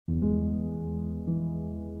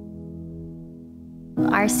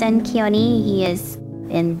Our son Keoni, he is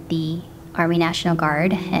in the Army National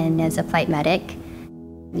Guard and as a flight medic.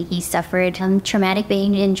 He suffered traumatic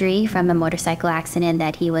brain injury from a motorcycle accident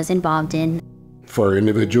that he was involved in. For an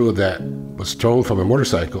individual that was thrown from a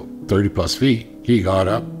motorcycle 30 plus feet, he got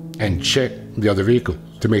up and checked the other vehicle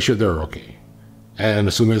to make sure they were okay. And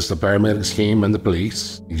as soon as the paramedics came and the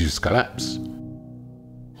police, he just collapsed.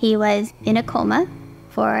 He was in a coma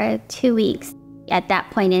for 2 weeks. At that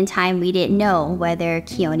point in time, we didn't know whether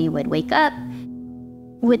Keoni would wake up.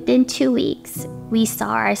 Within 2 weeks, we saw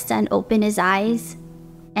our son open his eyes.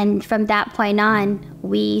 And from that point on,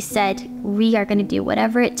 we said we are going to do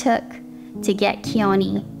whatever it took to get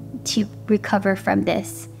Keoni to recover from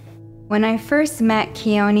this. When I first met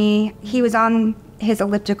Keoni, he was on his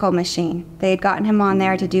elliptical machine. They had gotten him on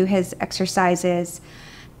there to do his exercises.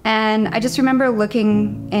 And I just remember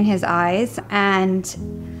looking in his eyes, and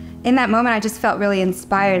in that moment, I just felt really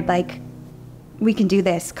inspired, like, we can do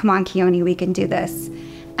this. Come on, Keoni, we can do this.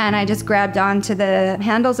 And I just grabbed onto the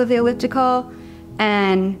handles of the elliptical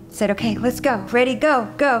and said, okay, let's go. Ready,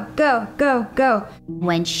 go, go, go, go, go.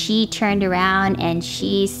 When she turned around and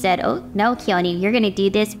she said, oh, no, Keoni, you're going to do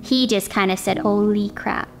this, he just kind of said, holy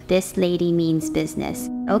crap, this lady means business.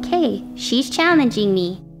 Okay, she's challenging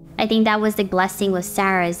me. I think that was the blessing with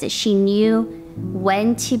Sarah, is that she knew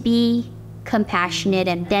when to be compassionate,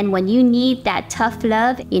 and then when you need that tough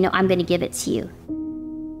love, I'm going to give it to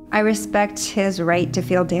you. I respect his right to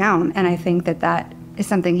feel down, and I think that that is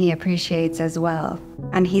something he appreciates as well.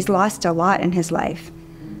 And he's lost a lot in his life.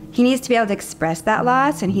 He needs to be able to express that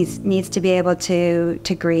loss, and he needs to be able to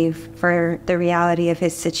grieve for the reality of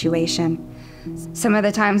his situation. Some of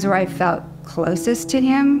the times where I felt closest to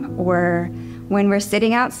him were when we're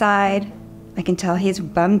sitting outside. I can tell he's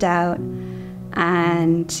bummed out,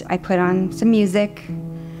 and I put on some music,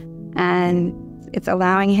 and it's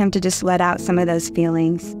allowing him to just let out some of those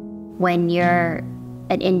feelings. When you're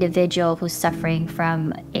an individual who's suffering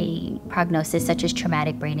from a prognosis such as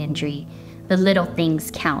traumatic brain injury, the little things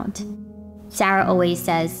count. Sarah always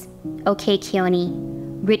says, okay, Keoni,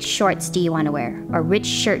 which shorts do you want to wear? Or which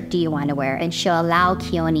shirt do you want to wear? And she'll allow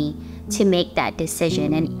Keoni to make that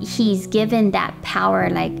decision. And he's given that power,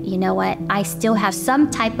 like, you know what? I still have some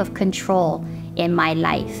type of control in my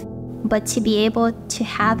life. But to be able to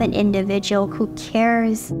have an individual who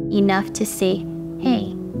cares enough to say,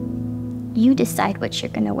 hey, you decide what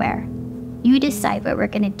you're going to wear. You decide what we're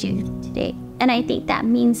going to do today. And I think that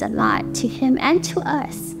means a lot to him and to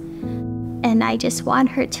us. And I just want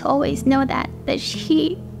her to always know that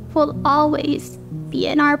she will always be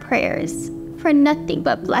in our prayers for nothing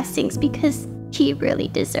but blessings, because she really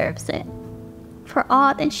deserves it for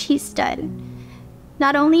all that she's done.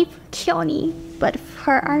 Not only for Keoni, but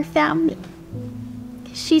for our family.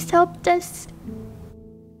 She's helped us